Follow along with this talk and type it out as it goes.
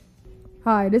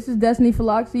Hi, this is Destiny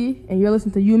Philoxy, and you're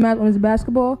listening to UMass Women's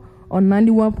Basketball on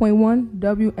 91.1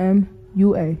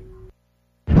 WMUA.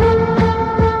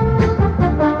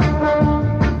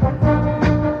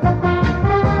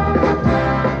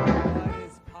 What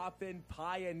is poppin'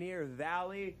 Pioneer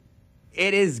Valley?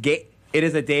 It is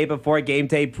a day before game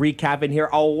day, pre-capping here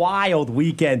a wild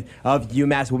weekend of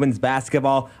UMass women's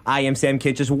basketball. I am Sam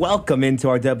Kinches. Welcome into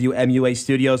our WMUA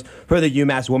studios for the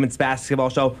UMass women's basketball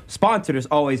show, sponsored as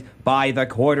always by The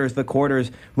Quarters. The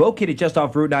Quarters, located just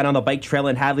off Route 9 on the bike trail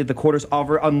in Hadley. The Quarters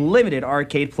offer unlimited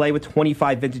arcade play with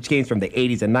 25 vintage games from the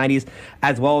 80s and 90s,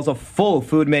 as well as a full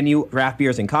food menu, draft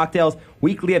beers, and cocktails.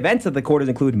 Weekly events at The Quarters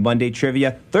include Monday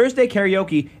trivia, Thursday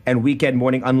karaoke, and weekend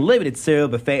morning unlimited cereal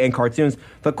buffet and cartoons.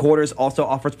 The Quarters also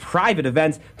offers private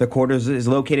events. The Quarters is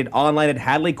located online at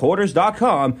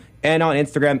HadleyQuarters.com and on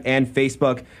Instagram and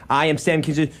Facebook. I am Sam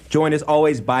Kinches, joined as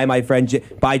always by my friend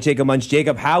Jacob Munch.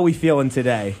 Jacob, how are we feeling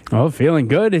today? Oh, feeling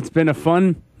good. It's been a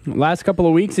fun last couple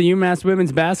of weeks of UMass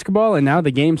women's basketball, and now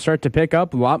the games start to pick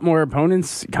up. A lot more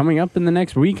opponents coming up in the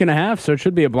next week and a half, so it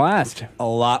should be a blast. A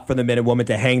lot for the men and women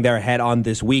to hang their head on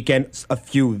this weekend. A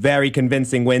few very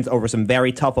convincing wins over some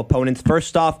very tough opponents.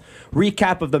 First off,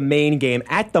 recap of the Maine game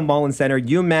at the Mullen Center.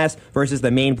 UMass versus the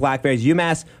Maine Black Bears.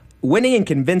 UMass winning in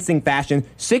convincing fashion,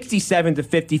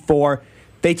 67-54.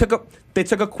 They took a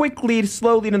quick lead,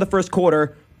 slow lead in the first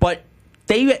quarter, but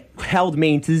they held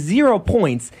Maine to 0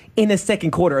 points in the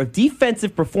second quarter of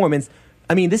defensive performance.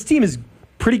 I mean, this team is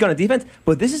pretty good on defense,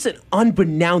 but this is an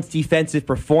unbeknownst defensive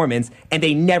performance, and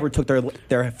they never took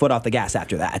their foot off the gas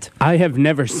after that. I have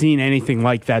never seen anything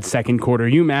like that second quarter.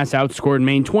 UMass outscored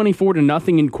Maine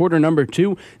 24-0 in quarter number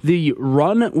 2. The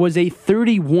run was a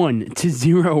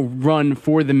 31-0 run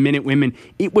for the Minute Women.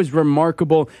 It was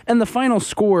remarkable, and the final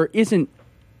score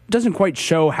doesn't quite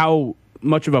show how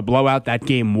much of a blowout that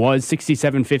game was.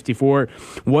 67-54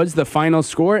 was the final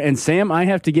score. And Sam, I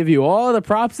have to give you all the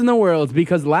props in the world,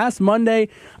 because last Monday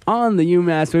on the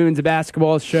UMass Women's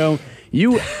Basketball Show,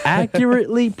 you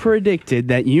accurately predicted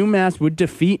that UMass would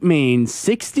defeat Maine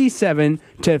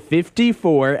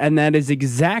 67-54, and that is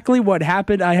exactly what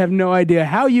happened. I have no idea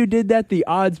how you did that. The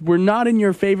odds were not in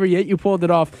your favor, yet you pulled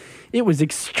it off. It was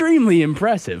extremely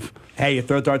impressive. Hey, you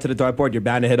throw a dart to the dartboard, you're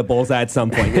bound to hit a bullseye at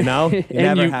some point, you know?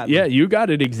 Yeah, you got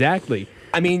it exactly.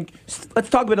 I mean, let's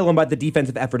talk a bit about the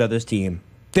defensive effort of this team.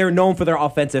 They're known for their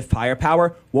offensive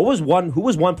firepower. Who was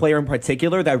one player in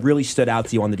particular that really stood out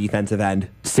to you on the defensive end?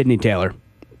 Sydney Taylor.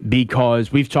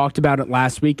 Because we've talked about it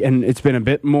last week, and it's been a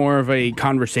bit more of a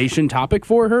conversation topic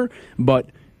for her, but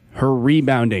her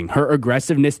rebounding, her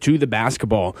aggressiveness to the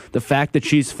basketball, the fact that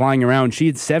she's flying around. She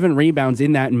had 7 rebounds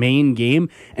in that Maine game,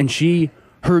 and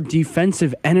her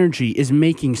defensive energy is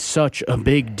making such a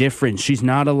big difference. She's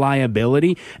not a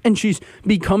liability, and she's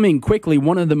becoming quickly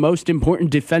one of the most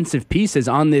important defensive pieces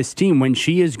on this team. When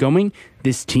she is going,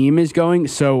 this team is going.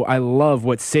 So I love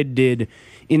what Sid did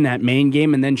in that Maine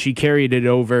game, and then she carried it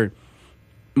over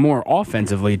more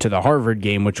offensively to the Harvard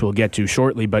game, which we'll get to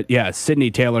shortly. But yeah, Sydney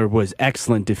Taylor was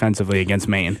excellent defensively against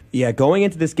Maine. Yeah, going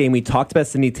into this game, we talked about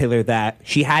Sydney Taylor, that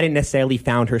she hadn't necessarily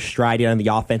found her stride on the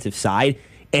offensive side,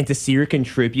 and to see her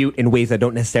contribute in ways that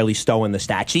don't necessarily show in the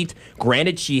stat sheet.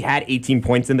 Granted, she had 18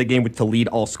 points in the game to lead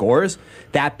all scorers.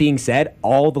 That being said,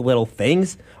 all the little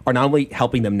things are not only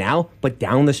helping them now, but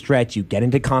down the stretch, you get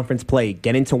into conference play,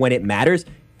 get into when it matters.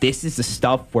 This is the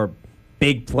stuff where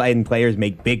big players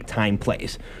make big-time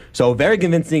plays. So a very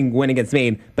convincing win against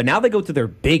Maine, but now they go to their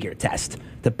bigger test,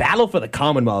 the battle for the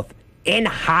Commonwealth in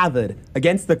Harvard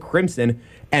against the Crimson,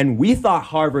 and we thought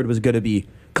Harvard was going to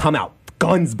come out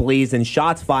guns blazing,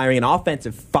 shots firing, an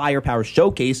offensive firepower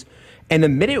showcase, and the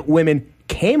Minute Women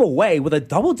came away with a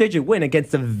double-digit win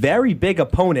against a very big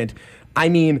opponent. I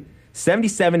mean,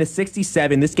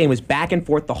 77-67. This game was back and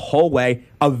forth the whole way.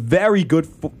 A very good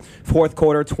fourth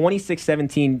quarter,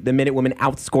 26-17. The Minute Women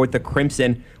outscored the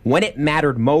Crimson when it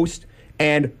mattered most,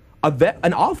 and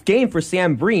an off game for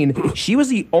Sam Breen. She was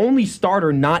the only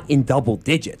starter not in double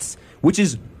digits, which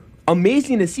is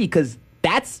amazing to see, because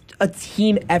that's a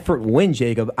team effort win,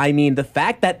 Jacob. I mean, the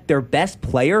fact that their best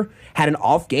player had an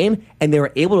off game and they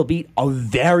were able to beat a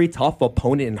very tough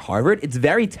opponent in Harvard, it's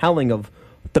very telling of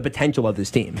the potential of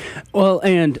this team. Well,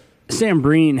 and Sam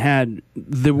Breen had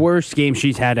the worst game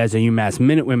she's had as a UMass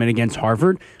Minute Women against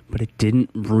Harvard, but it didn't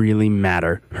really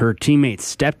matter. Her teammates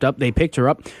stepped up, they picked her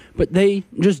up, but they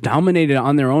just dominated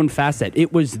on their own facet.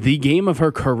 It was the game of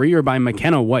her career by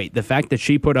McKenna White. The fact that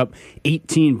she put up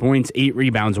 18 points, 8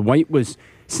 rebounds. White was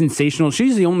sensational.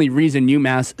 She's the only reason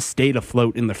UMass stayed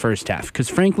afloat in the first half. Because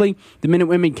frankly, the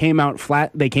Minutewomen came out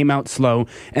flat, they came out slow,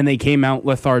 and they came out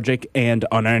lethargic and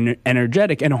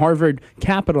unenergetic. And Harvard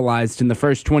capitalized in the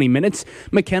first 20 minutes.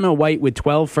 McKenna White with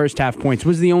 12 first half points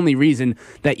was the only reason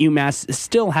that UMass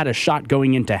still had a shot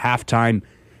going into halftime.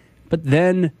 But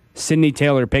then Sydney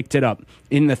Taylor picked it up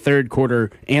in the third quarter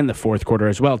and the fourth quarter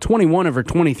as well. 21 of her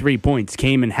 23 points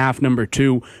came in half number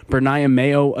 2. Bernia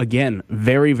Mayo, again,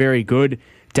 very, very good.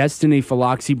 Destiny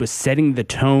Faloxi was setting the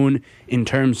tone in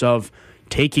terms of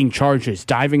taking charges,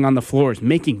 diving on the floors,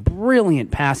 making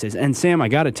brilliant passes. And Sam, I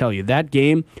got to tell you, that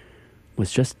game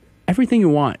was just everything you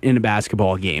want in a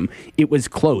basketball game. It was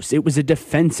close. It was a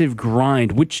defensive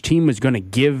grind. Which team was going to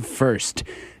give first?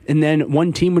 And then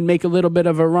one team would make a little bit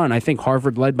of a run. I think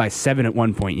Harvard led by 7 at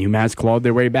one point. UMass clawed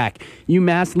their way back.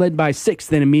 UMass led by 6.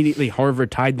 Then immediately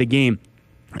Harvard tied the game.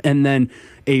 And then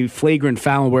a flagrant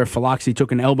foul where Faloxi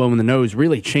took an elbow in the nose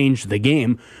really changed the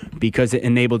game because it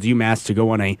enabled UMass to go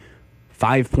on a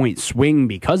 5-point swing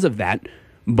because of that.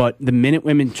 But the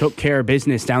Minutewomen took care of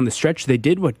business down the stretch. They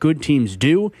did what good teams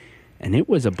do, and it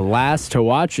was a blast to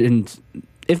watch. And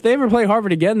if they ever play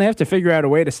Harvard again, they have to figure out a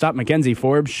way to stop Mackenzie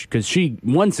Forbes because she,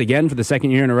 once again, for the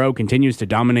second year in a row, continues to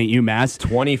dominate UMass.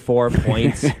 24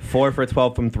 points, 4 for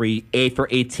 12 from 3, 8 for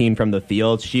 18 from the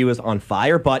field. She was on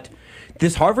fire, but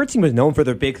this Harvard team was known for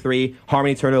their big three,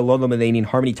 Harmony Turner, Lola Mullaney, and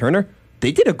Harmony Turner.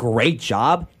 They did a great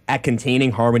job at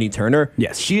containing Harmony Turner.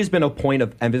 Yes. She has been a point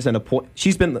of emphasis and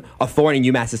she's been a thorn in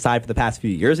UMass's side for the past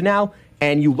few years now.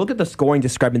 And you look at the scoring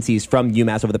discrepancies from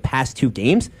UMass over the past 2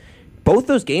 games. Both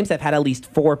those games have had at least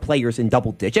 4 players in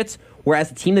double digits, whereas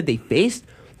the team that they faced,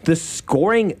 the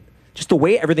scoring, just the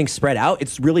way everything's spread out,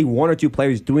 it's really 1 or 2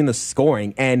 players doing the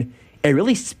scoring, and it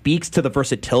really speaks to the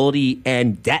versatility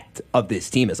and depth of this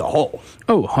team as a whole.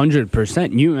 Oh, 100%.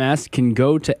 UMass can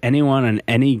go to anyone on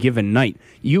any given night.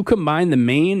 You combine the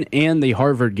Maine and the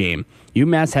Harvard game,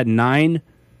 UMass had 9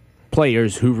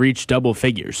 players who reached double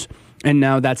figures. And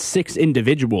now that's 6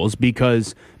 individuals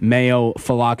because Mayo,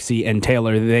 Faloxi, and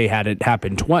Taylor, they had it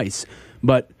happen twice.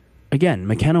 But again,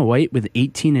 McKenna White with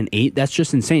 18 and 8, that's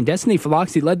just insane. Destiny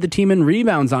Faloxi led the team in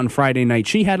rebounds on Friday night.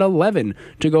 She had 11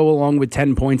 to go along with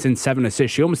 10 points and 7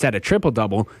 assists. She almost had a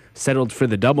triple-double, settled for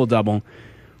the double-double.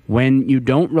 When you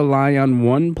don't rely on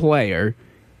one player,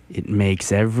 it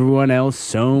makes everyone else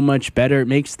so much better. It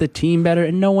makes the team better,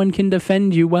 and no one can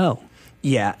defend you well.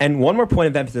 Yeah, and one more point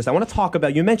of emphasis. I want to talk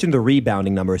about, you mentioned the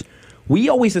rebounding numbers. We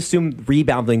always assumed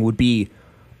rebounding would be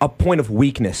a point of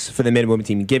weakness for the men and women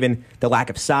team, given the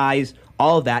lack of size,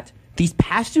 all of that. These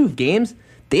past 2 games,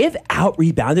 they have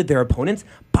out-rebounded their opponents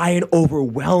by an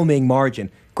overwhelming margin.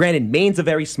 Granted, Maine's a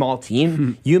very small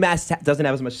team. UMass doesn't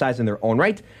have as much size in their own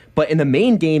right. But in the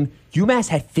Maine game, UMass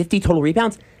had 50 total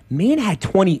rebounds. Maine had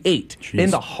 28. Jeez.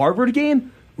 In the Harvard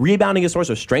game, rebounding is a source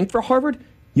of strength for Harvard.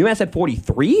 UMass had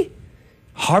 43.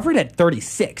 Harvard had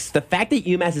 36. The fact that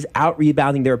UMass is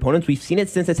out-rebounding their opponents, we've seen it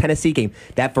since the Tennessee game.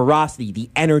 That ferocity, the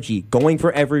energy, going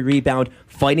for every rebound,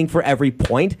 fighting for every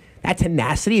point, that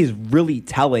tenacity is really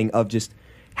telling of just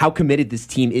how committed this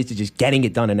team is to just getting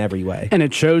it done in every way. And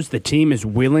it shows the team is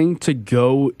willing to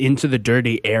go into the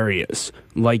dirty areas,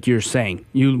 like you're saying.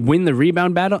 You win the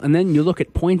rebound battle, and then you look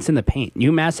at points in the paint.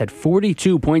 UMass had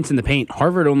 42 points in the paint.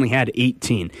 Harvard only had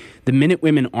 18. The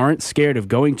Minutewomen aren't scared of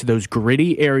going to those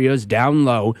gritty areas down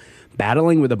low,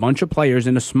 battling with a bunch of players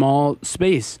in a small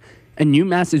space. And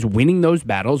UMass is winning those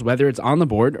battles, whether it's on the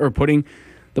board or putting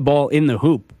the ball in the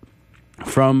hoop.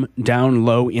 From down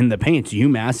low in the paint,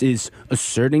 UMass is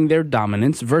asserting their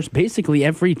dominance versus basically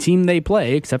every team they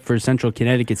play, except for Central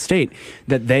Connecticut State,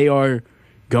 that they are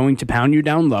going to pound you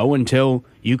down low until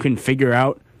you can figure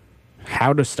out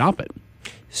how to stop it.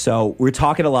 So we're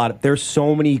talking a lot. There's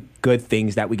so many good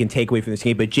things that we can take away from this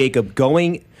game. But Jacob,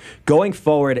 going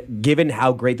forward, given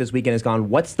how great this weekend has gone,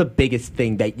 what's the biggest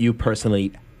thing that you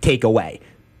personally take away?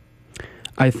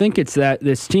 I think it's that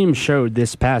this team showed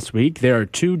this past week there are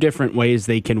 2 different ways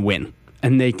they can win,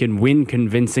 and they can win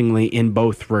convincingly in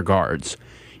both regards.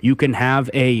 You can have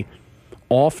a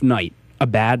off night, a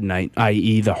bad night,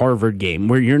 i.e. the Harvard game,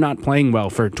 where you're not playing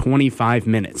well for 25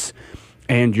 minutes,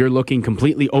 and you're looking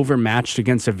completely overmatched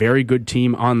against a very good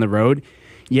team on the road,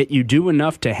 yet you do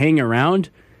enough to hang around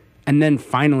and then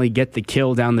finally get the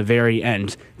kill down the very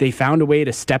end. They found a way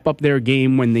to step up their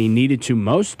game when they needed to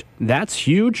most. That's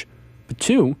huge.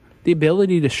 2, the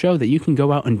ability to show that you can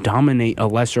go out and dominate a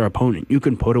lesser opponent. You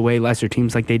can put away lesser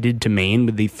teams like they did to Maine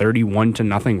with the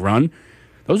 31-0 run.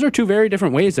 Those are 2 very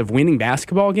different ways of winning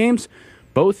basketball games,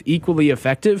 both equally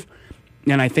effective,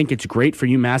 and I think it's great for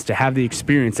UMass to have the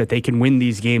experience that they can win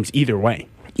these games either way.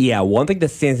 Yeah, one thing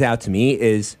that stands out to me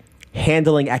is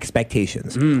handling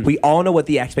expectations. We all know what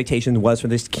the expectation was for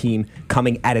this team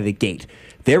coming out of the gate.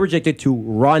 They're projected to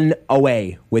run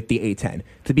away with the A-10,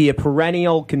 to be a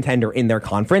perennial contender in their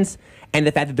conference, and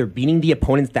the fact that they're beating the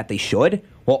opponents that they should,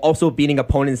 while also beating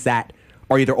opponents that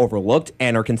are either overlooked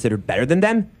and are considered better than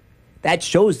them, that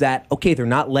shows that, okay, they're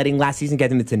not letting last season get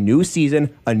them. It's a new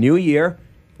season, a new year.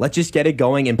 Let's just get it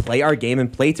going and play our game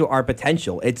and play to our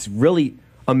potential. It's really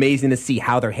amazing to see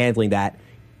how they're handling that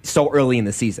so early in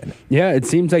the season. Yeah, it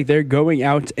seems like they're going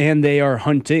out and they are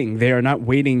hunting. They are not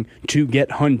waiting to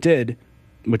get hunted,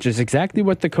 which is exactly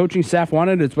what the coaching staff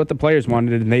wanted. It's what the players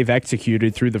wanted, and they've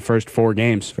executed through the first 4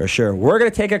 games. For sure. We're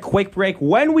going to take a quick break.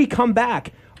 When we come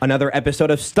back, another episode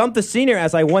of Stump the Senior,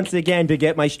 as I once again, to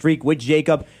get my streak with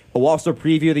Jacob, we'll also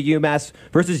preview the UMass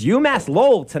versus UMass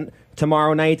Lowell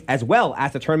tomorrow night, as well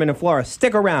as the tournament in Florida.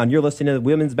 Stick around. You're listening to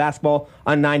women's basketball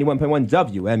on 91.1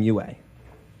 WMUA.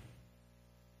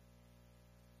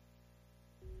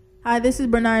 Hi, this is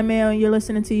Bernard Mayo, and you're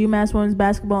listening to UMass Women's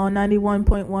Basketball on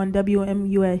 91.1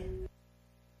 WMUA.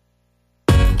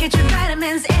 Get your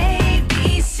vitamins A,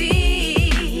 B,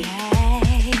 C.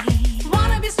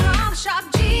 Wanna be strong, shop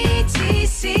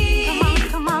GTC.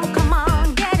 Come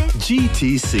on, get it.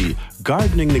 GTC.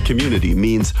 Gardening the community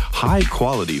means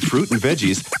high-quality fruit and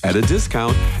veggies at a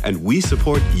discount, and we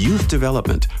support youth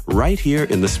development right here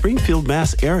in the Springfield,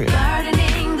 Mass. area.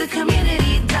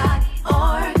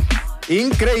 Gardeningthecommunity.org.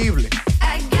 Increíble.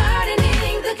 At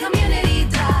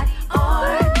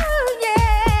gardeningthecommunity.org. Yeah.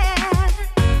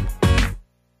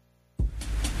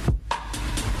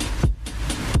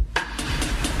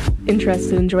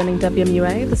 Interested in joining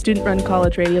WMUA, the student-run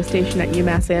college radio station at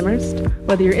UMass Amherst?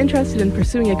 Whether you're interested in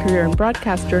pursuing a career in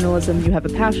broadcast journalism, you have a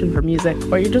passion for music,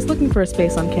 or you're just looking for a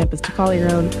space on campus to call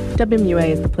your own,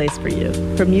 WMUA is the place for you.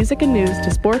 From music and news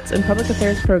to sports and public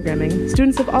affairs programming,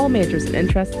 students of all majors and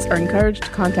interests are encouraged to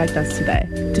contact us today.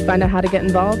 To find out how to get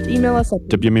involved, email us at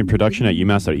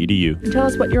WMUproduction@umass.edu. and tell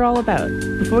us what you're all about.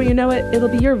 Before you know it, it'll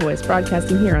be your voice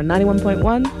broadcasting here on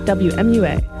 91.1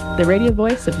 WMUA, the radio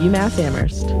voice of UMass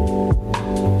Amherst.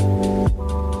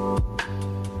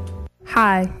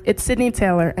 Hi, it's Sydney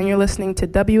Taylor, and you're listening to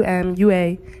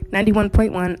WMUA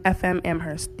 91.1 FM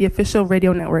Amherst, the official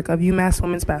radio network of UMass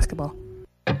Women's Basketball.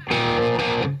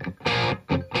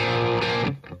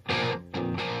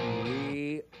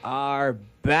 We are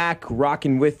back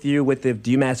rocking with you with the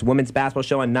UMass Women's Basketball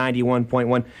Show on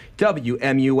 91.1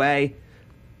 WMUA.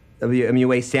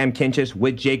 WMUA Sam Kinches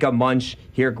with Jacob Munch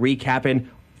here recapping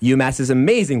UMass's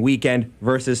amazing weekend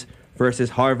versus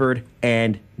Harvard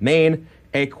and Maine.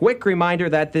 A quick reminder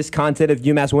that this content of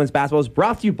UMass Women's Basketball is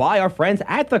brought to you by our friends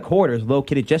at The Quarters,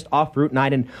 located just off Route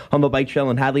 9 and Humboldt Bike Trail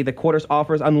in Hadley. The Quarters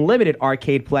offers unlimited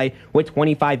arcade play with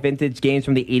 25 vintage games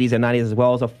from the 80s and 90s, as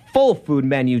well as a full food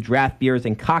menu, draft beers,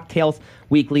 and cocktails.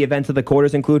 Weekly events of The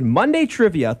Quarters include Monday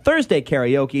trivia, Thursday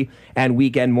karaoke, and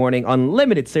weekend morning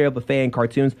unlimited cereal buffet and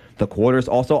cartoons. The Quarters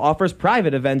also offers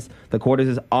private events. The Quarters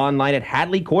is online at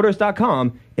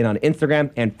hadleyquarters.com and on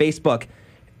Instagram and Facebook.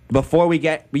 Before we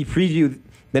preview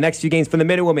the next few games for the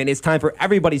Minute Women, it's time for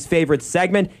everybody's favorite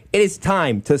segment. It is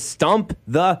time to Stump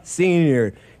the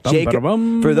Senior. Jacob,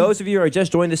 for those of you who are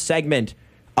just joining the segment,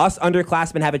 us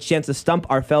underclassmen have a chance to stump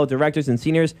our fellow directors and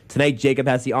seniors. Tonight, Jacob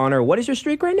has the honor. What is your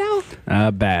streak right now?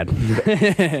 Bad.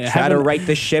 Try to right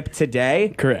the ship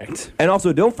today. Correct. And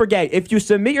also, don't forget, if you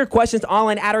submit your questions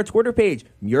online at our Twitter page,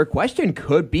 your question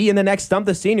could be in the next Stump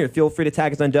the Senior. Feel free to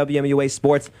tag us on WMUA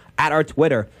Sports at our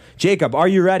Twitter. Jacob, are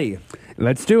you ready?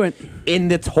 Let's do it. In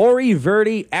the Torrey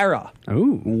Verdi era,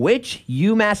 which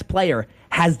UMass player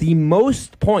has the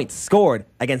most points scored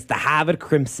against the Harvard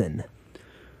Crimson?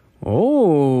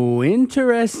 Oh,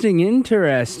 interesting.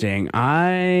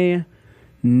 I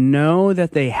know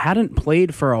that they hadn't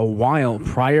played for a while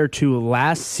prior to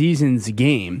last season's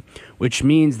game, which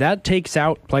means that takes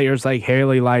out players like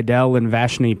Haley Lydell and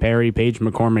Vashni Perry, Paige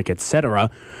McCormick,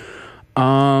 etc.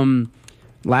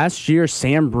 Last year,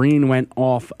 Sam Breen went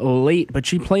off late, but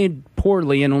she played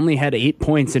poorly and only had 8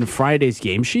 points in Friday's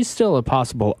game. She's still a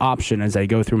possible option as I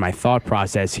go through my thought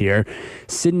process here.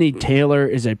 Sydney Taylor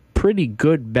is a pretty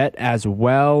good bet as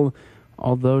well,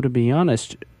 although to be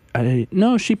honest,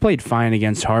 no, she played fine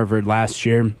against Harvard last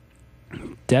year.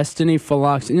 Destiny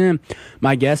Philox,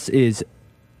 my guess is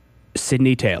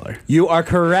Sydney Taylor. You are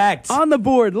correct. On the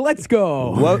board, let's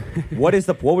go. What was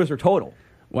her total?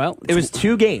 Well, it was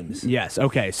 2 games. Yes,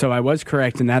 okay, so I was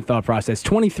correct in that thought process.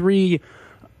 23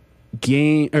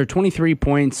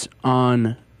 points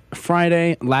on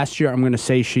Friday. Last year, I'm going to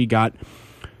say she got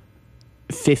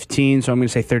 15, so I'm going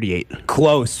to say 38.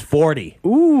 Close, 40.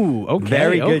 Ooh, okay.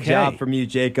 Very good job from you,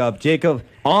 Jacob. Jacob,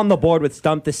 on the board with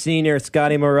Stump the Senior,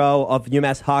 Scotty Moreau of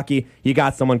UMass Hockey. You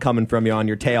got someone coming from you on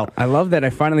your tail. I love that I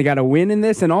finally got a win in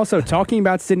this. And also, talking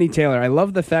about Sydney Taylor, I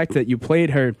love the fact that you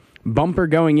played her bumper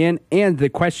going in, and the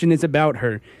question is about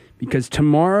her, because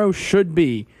tomorrow should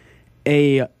be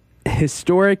a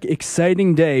historic,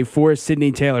 exciting day for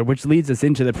Sydney Taylor, which leads us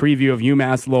into the preview of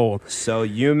UMass Lowell. So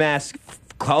UMass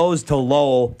goes to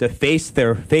Lowell to face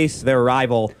their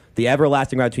rival, the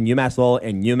everlasting rival between UMass Lowell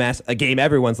and UMass, a game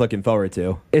everyone's looking forward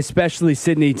to. Especially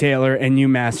Sydney Taylor and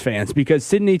UMass fans, because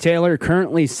Sydney Taylor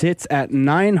currently sits at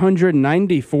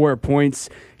 994 points.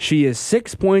 She is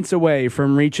 6 points away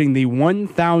from reaching the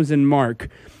 1,000 mark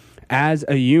as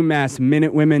a UMass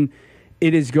Minutewomen.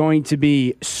 It is going to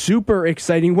be super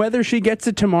exciting, whether she gets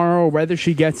it tomorrow or whether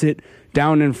she gets it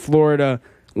down in Florida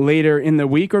later in the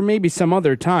week or maybe some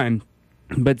other time.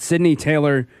 But Sydney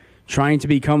Taylor trying to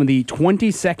become the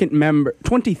 23rd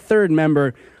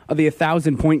member of the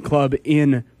 1,000-point club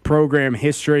in program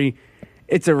history.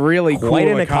 It's a really Quite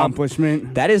cool an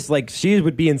accomplishment. That is like, she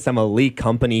would be in some elite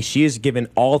company. She has given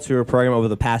all to her program over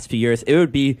the past few years.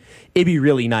 It'd be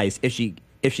really nice if she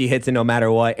hits it no matter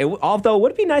what. Although it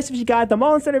would be nice if she got the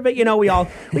Mullen Center, but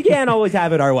we can't always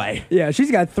have it our way. Yeah,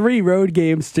 she's got 3 road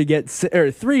games to get,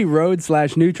 or 3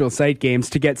 road/neutral site games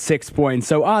to get 6 points.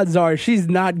 So odds are she's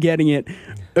not getting it,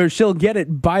 or she'll get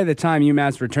it by the time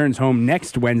UMass returns home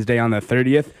next Wednesday on the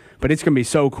 30th. But it's going to be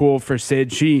so cool for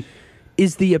Sid. She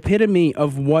is the epitome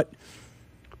of what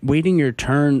waiting your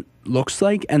turn looks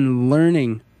like and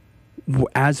learning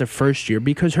as a first year,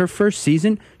 because her first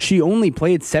season, she only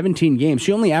played 17 games.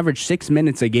 She only averaged 6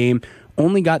 minutes a game,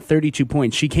 only got 32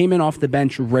 points. She came in off the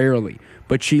bench rarely,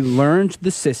 but she learned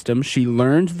the system. She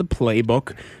learned the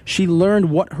playbook. She learned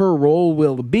what her role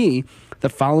will be the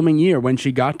following year. When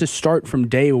she got to start from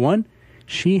day one,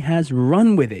 she has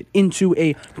run with it into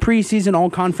a preseason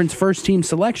all-conference first-team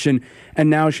selection, and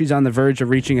now she's on the verge of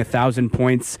reaching 1,000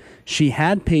 points. She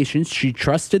had patience. She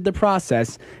trusted the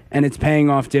process, and it's paying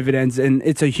off dividends, and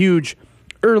it's a huge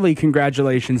early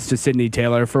congratulations to Sydney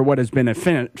Taylor for what has been a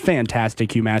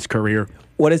fantastic UMass career.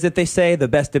 What is it they say? The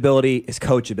best ability is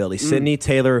coachability. Sydney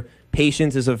Taylor,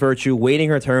 patience is a virtue, waiting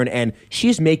her turn, and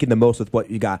she's making the most with what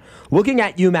you got. Looking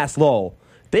at UMass Lowell,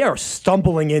 they are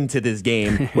stumbling into this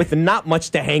game with not much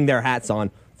to hang their hats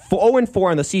on.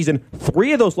 0-4 in the season,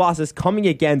 3 of those losses coming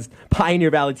against Pioneer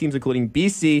Valley teams, including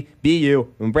BC, BU,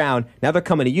 and Brown. Now they're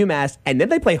coming to UMass, and then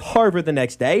they play Harvard the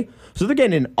next day. So they're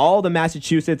getting in all the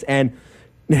Massachusetts and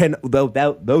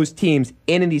those teams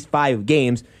in these 5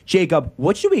 games. Jacob,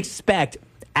 what should we expect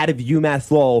out of UMass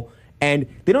Lowell? And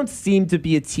they don't seem to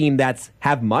be a team that's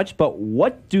have much, but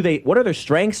what are their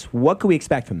strengths? What can we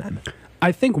expect from them?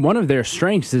 I think one of their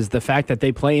strengths is the fact that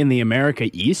they play in the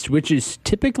America East, which is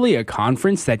typically a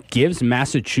conference that gives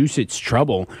Massachusetts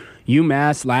trouble.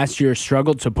 UMass last year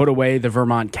struggled to put away the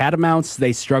Vermont Catamounts.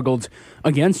 They struggled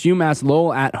against UMass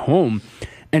Lowell at home.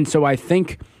 And so I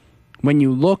think when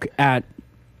you look at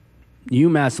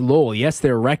UMass Lowell, yes,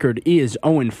 their record is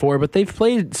 0-4, but they've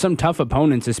played some tough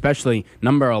opponents, especially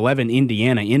number 11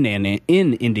 Indiana in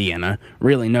Indiana.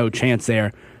 Really no chance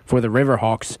there for the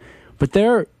Riverhawks. But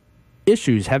their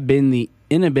issues have been the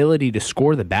inability to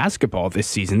score the basketball this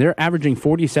season. They're averaging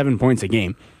 47 points a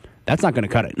game. That's not going to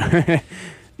cut it.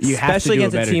 You have to do a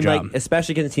better job.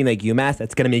 Especially against a team like UMass,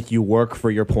 that's going to make you work for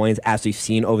your points, as we've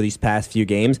seen over these past few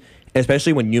games.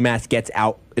 Especially when UMass gets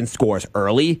out and scores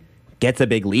early, gets a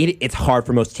big lead, it's hard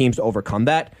for most teams to overcome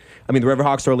that. I mean, the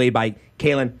Riverhawks are led by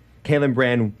Kaylin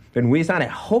Brand-Wiesson. I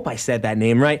hope I said that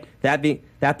name right. That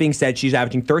being said, she's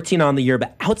averaging 13 on the year,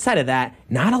 but outside of that,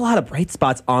 not a lot of bright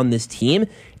spots on this team.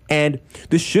 And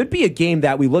this should be a game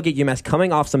that we look at UMass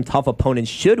coming off some tough opponents,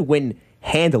 should win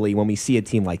handily when we see a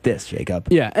team like this, Jacob.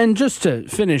 Yeah, and just to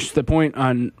finish the point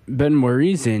on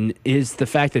Ben-Wiesson is the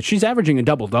fact that she's averaging a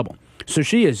double-double. So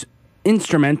she is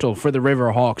instrumental for the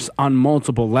Riverhawks on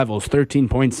multiple levels, 13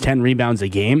 points, 10 rebounds a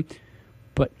game.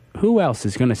 But who else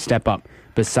is going to step up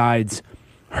besides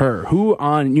her? Who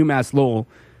on UMass Lowell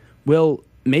will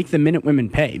make the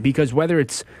Minutewomen pay? Because whether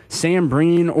it's Sam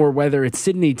Breen or whether it's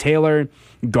Sydney Taylor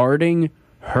guarding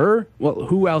her, well,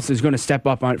 who else is going to step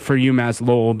up for UMass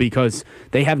Lowell? Because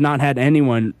they have not had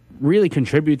anyone really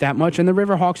contribute that much, and the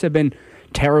Riverhawks have been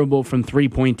terrible from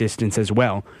three-point distance as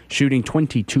well, shooting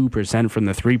 22% from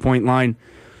the three-point line.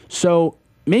 So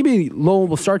maybe Lowell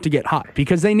will start to get hot,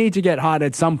 because they need to get hot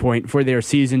at some point for their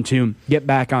season to get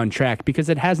back on track, because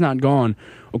it has not gone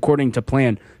according to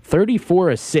plan.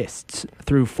 34 assists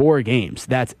through 4 games.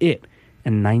 That's it.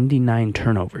 And 99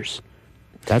 turnovers.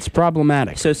 That's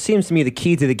problematic. So it seems to me the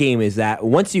key to the game is that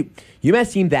once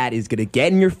UMass team that is going to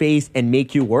get in your face and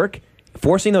make you work,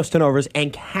 forcing those turnovers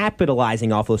and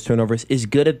capitalizing off those turnovers is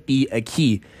going to be a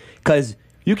key, because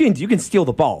you can steal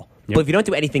the ball. Yep. But if you don't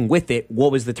do anything with it,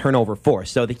 what was the turnover for?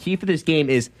 So the key for this game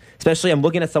is, especially I'm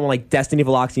looking at someone like Destiny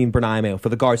Veloxy and Brunei Mayo, for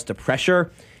the guards to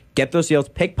pressure, get those yields,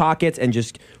 pick pockets, and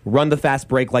just run the fast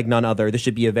break like none other. This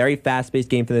should be a very fast-paced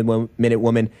game for the Minute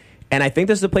Woman. And I think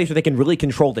this is a place where they can really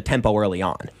control the tempo early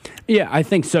on. Yeah, I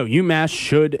think so. UMass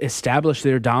should establish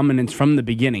their dominance from the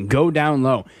beginning. Go down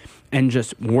low and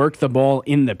just work the ball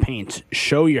in the paint.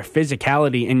 Show your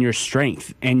physicality and your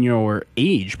strength and your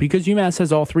age, because UMass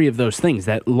has all three of those things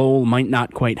that Lowell might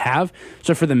not quite have.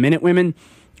 So for the Minute Women,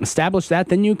 establish that,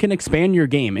 then you can expand your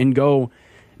game and go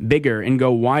bigger and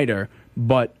go wider.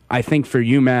 But I think for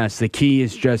UMass, the key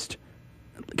is just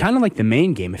kind of like the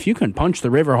Maine game. If you can punch the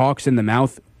Riverhawks in the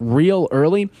mouth real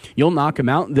early, you'll knock them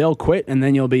out, they'll quit, and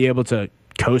then you'll be able to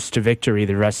coast to victory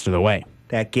the rest of the way.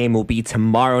 That game will be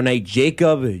tomorrow night.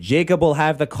 Jacob will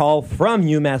have the call from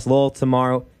UMass Lowell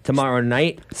tomorrow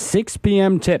night. 6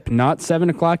 p.m. tip, not 7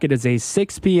 o'clock. It is a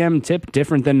 6 p.m. tip,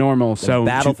 different than normal. So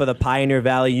battle for the Pioneer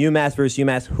Valley, UMass versus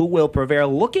UMass. Who will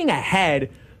prevail? Looking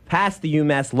ahead past the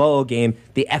UMass Lowell game,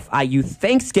 the FIU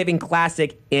Thanksgiving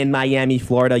Classic in Miami,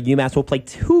 Florida. UMass will play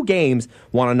 2 games,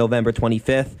 one on November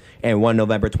 25th and one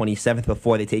November 27th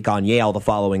before they take on Yale the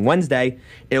following Wednesday.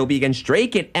 It will be against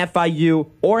Drake and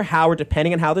FIU or Howard,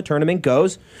 depending on how the tournament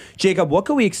goes. Jacob, what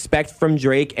can we expect from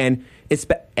Drake and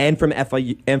from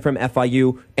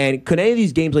FIU? And could any of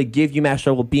these games give UMass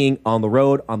trouble being on the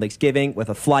road on Thanksgiving with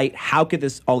a flight? How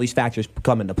could all these factors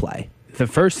come into play? The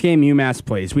first game UMass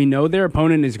plays, we know their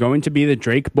opponent is going to be the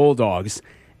Drake Bulldogs,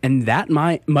 and that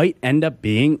might end up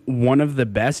being one of the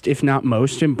best, if not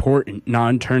most important,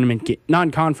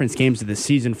 non-conference games of the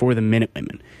season for the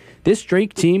Minutewomen. This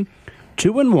Drake team,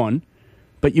 2-1,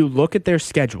 but you look at their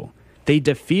schedule. They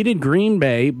defeated Green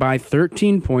Bay by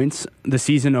 13 points the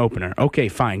season opener. Okay,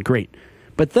 fine, great.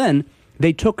 But then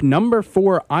they took number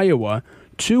 4 Iowa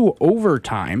to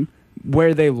overtime,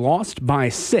 where they lost by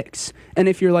 6. And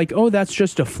if you're like, oh, that's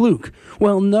just a fluke.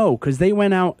 Well, no, because they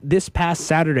went out this past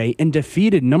Saturday and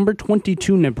defeated number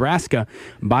 22 Nebraska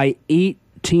by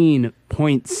 18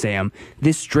 points, Sam.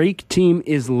 This Drake team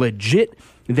is legit.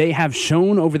 They have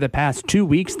shown over the past 2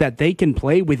 weeks that they can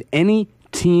play with any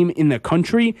team in the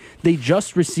country. They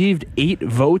just received 8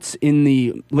 votes in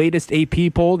the latest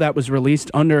AP poll that was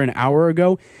released under an hour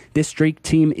ago. This Drake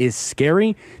team is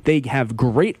scary. They have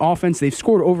great offense. They've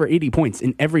scored over 80 points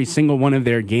in every single one of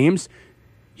their games.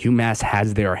 UMass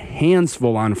has their hands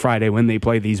full on Friday when they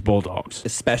play these Bulldogs.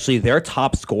 Especially their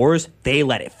top scorers, they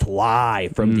let it fly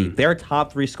from deep. Their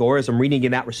top 3 scorers, I'm reading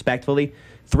in that respectfully,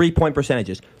 3-point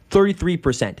percentages,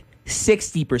 33%,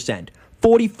 60%,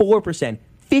 44%,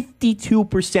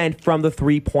 52% from the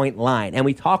 3-point line. And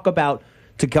we talk about,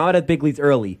 to come out of big leads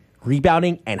early,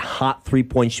 rebounding and hot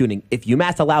 3-point shooting. If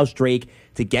UMass allows Drake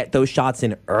to get those shots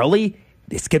in early,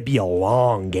 this could be a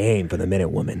long game for the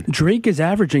Minutewomen. Drake is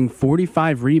averaging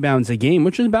 45 rebounds a game,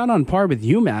 which is about on par with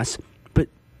UMass. But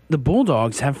the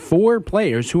Bulldogs have 4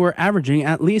 players who are averaging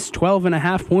at least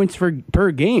 12.5 points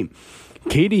per game.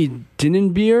 Katie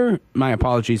Dinenbier, my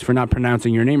apologies for not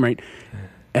pronouncing your name right,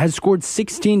 has scored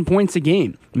 16 points a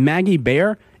game. Maggie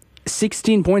Bear,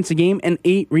 16 points a game and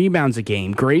 8 rebounds a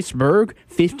game. Grace Berg,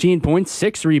 15 points,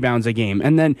 6 rebounds a game.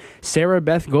 And then Sarah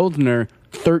Beth Goldner,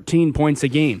 13 points a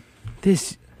game.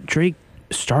 This Drake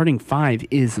starting 5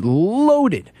 is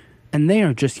loaded, and they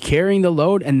are just carrying the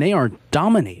load, and they are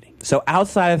dominating. So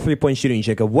outside of 3-point shooting,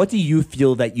 Jacob, what do you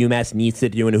feel that UMass needs to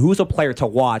do, and who's a player to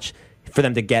watch for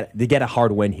them to get a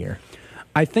hard win here?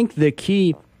 I think the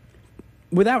key,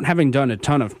 without having done a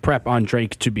ton of prep on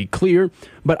Drake, to be clear,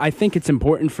 but I think it's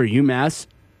important for UMass,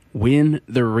 win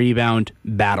the rebound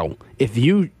battle. If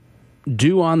you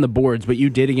do on the boards what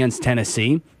you did against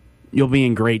Tennessee, you'll be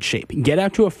in great shape. Get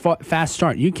out to a fast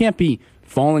start. You can't be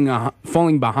falling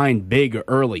behind big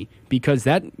early, because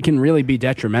that can really be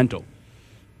detrimental.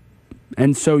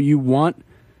 And so you want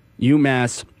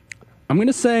UMass, I'm going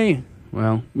to say,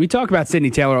 well, we talk about Sydney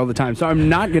Taylor all the time, so I'm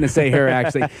not going to say her,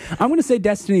 actually. I'm going to say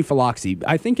Destiny Veloxy.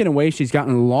 I think in a way she's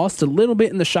gotten lost a little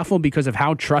bit in the shuffle because of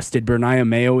how trusted Brunei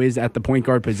Mayo is at the point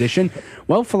guard position.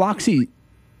 Well, Veloxy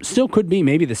still could be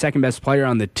maybe the second best player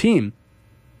on the team.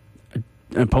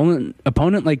 An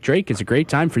opponent like Drake is a great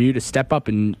time for you to step up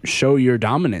and show your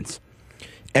dominance.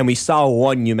 And we saw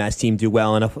one UMass team do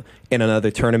well in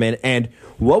another tournament. And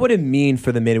what would it mean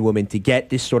for the Minutewomen to get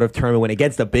this sort of tournament win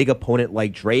against a big opponent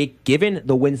like Drake, given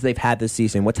the wins they've had this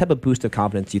season? What type of boost of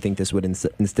confidence do you think this would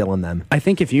instill in them? I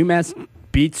think if UMass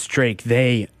beats Drake,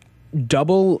 they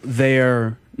double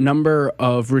their number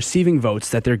of receiving votes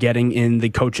that they're getting in the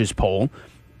coaches poll,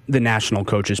 the national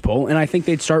coaches poll, and I think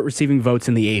they'd start receiving votes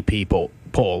in the AP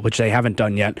poll, which they haven't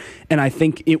done yet. And I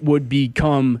think it would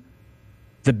become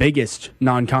the biggest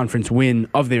non-conference win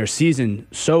of their season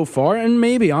so far, and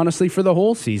maybe honestly for the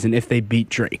whole season if they beat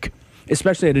Drake,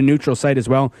 especially at a neutral site as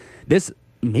well. This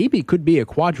maybe could be a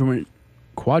quadrant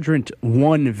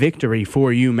one victory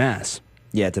for UMass.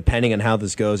 Yeah, depending on how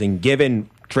this goes, and given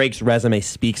Drake's resume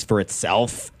speaks for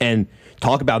itself, and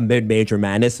talk about mid-major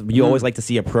madness, you always like to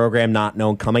see a program not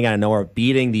known coming out of nowhere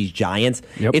beating these giants.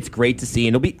 Yep. It's great to see,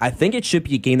 and I think it should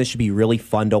be a game that should be really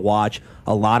fun to watch.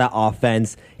 A lot of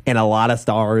offense and a lot of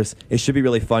stars. It should be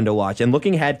really fun to watch. And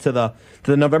looking ahead to the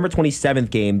November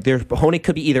 27th game, their opponent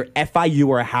could be either FIU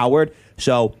or Howard,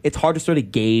 so it's hard to sort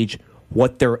of gauge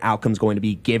what their outcome's going to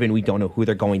be, given we don't know who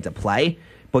they're going to play.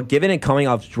 But given it coming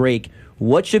off Drake,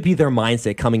 what should be their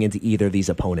mindset coming into either of these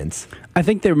opponents? I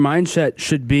think their mindset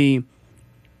should be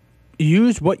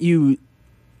use what you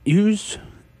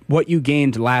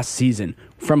gained last season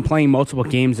from playing multiple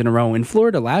games in a row. In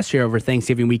Florida last year over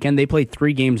Thanksgiving weekend, they played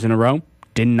 3 games in a row,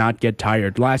 did not get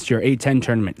tired. Last year, A-10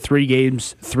 tournament, 3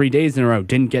 games, 3 days in a row,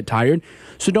 didn't get tired.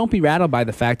 So don't be rattled by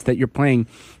the fact that you're playing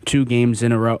 2 games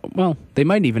in a row. Well, they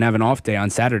might even have an off day on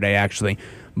Saturday, actually.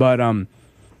 But,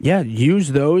 yeah,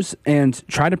 use those and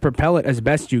try to propel it as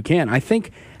best you can. I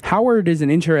think Howard is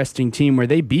an interesting team where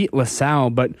they beat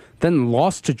LaSalle, but then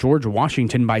lost to George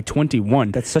Washington by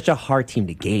 21. That's such a hard team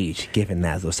to gauge, given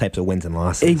that those types of wins and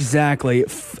losses. Exactly.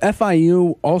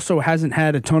 FIU also hasn't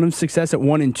had a ton of success at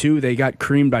 1 and 2. They got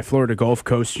creamed by Florida Gulf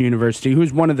Coast University,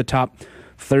 who's one of the top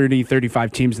 30,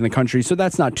 35 teams in the country, so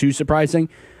that's not too surprising.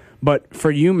 But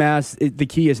for UMass, the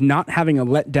key is not having a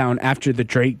letdown after the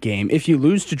Drake game. If you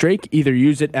lose to Drake, either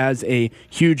use it as a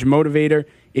huge motivator.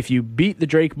 If you beat the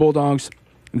Drake Bulldogs,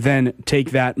 then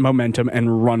take that momentum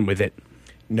and run with it.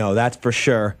 No, that's for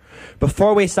sure.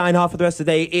 Before we sign off for the rest of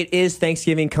the day, it is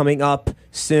Thanksgiving coming up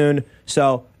soon.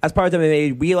 So as part of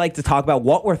WMUA, we like to talk about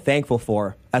what we're thankful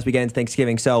for as we get into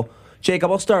Thanksgiving. So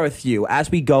Jacob, I'll start with you. As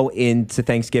we go into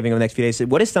Thanksgiving over the next few days,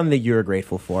 what is something that you're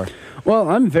grateful for? Well,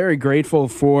 I'm very grateful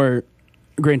for,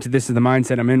 granted this is the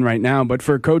mindset I'm in right now, but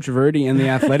for Coach Verdi and the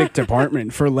athletic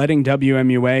department for letting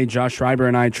WMUA, Josh Schreiber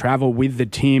and I travel with the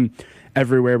team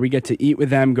everywhere. We get to eat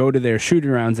with them, go to their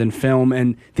shoot-arounds and film,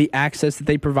 and the access that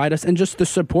they provide us and just the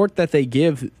support that they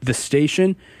give the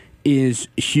station is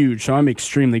huge. So I'm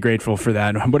extremely grateful for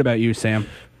that. What about you, Sam?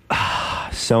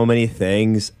 So many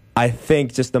things. I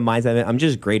think just the mindset, I'm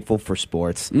just grateful for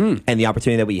sports and the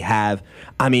opportunity that we have.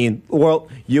 I mean,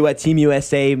 you at Team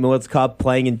USA World Cup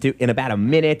playing in about a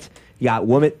minute. You got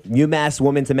UMass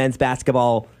women's and men's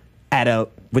basketball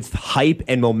with hype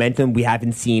and momentum we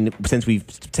haven't seen since we've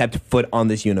stepped foot on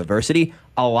this university.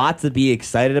 A lot to be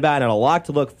excited about and a lot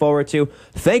to look forward to.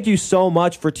 Thank you so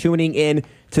much for tuning in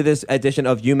to this edition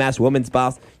of UMass Women's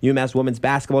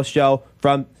Basketball Show.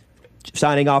 From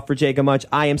signing off for Jacob Munch,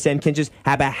 I am Sam Kinches.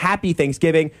 Have a happy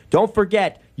Thanksgiving. Don't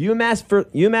forget,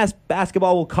 UMass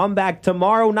basketball will come back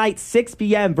tomorrow night, 6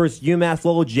 p.m. versus UMass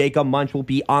Lowell. Jacob Munch will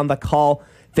be on the call.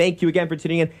 Thank you again for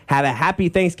tuning in. Have a happy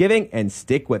Thanksgiving and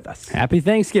stick with us. Happy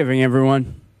Thanksgiving,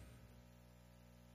 everyone.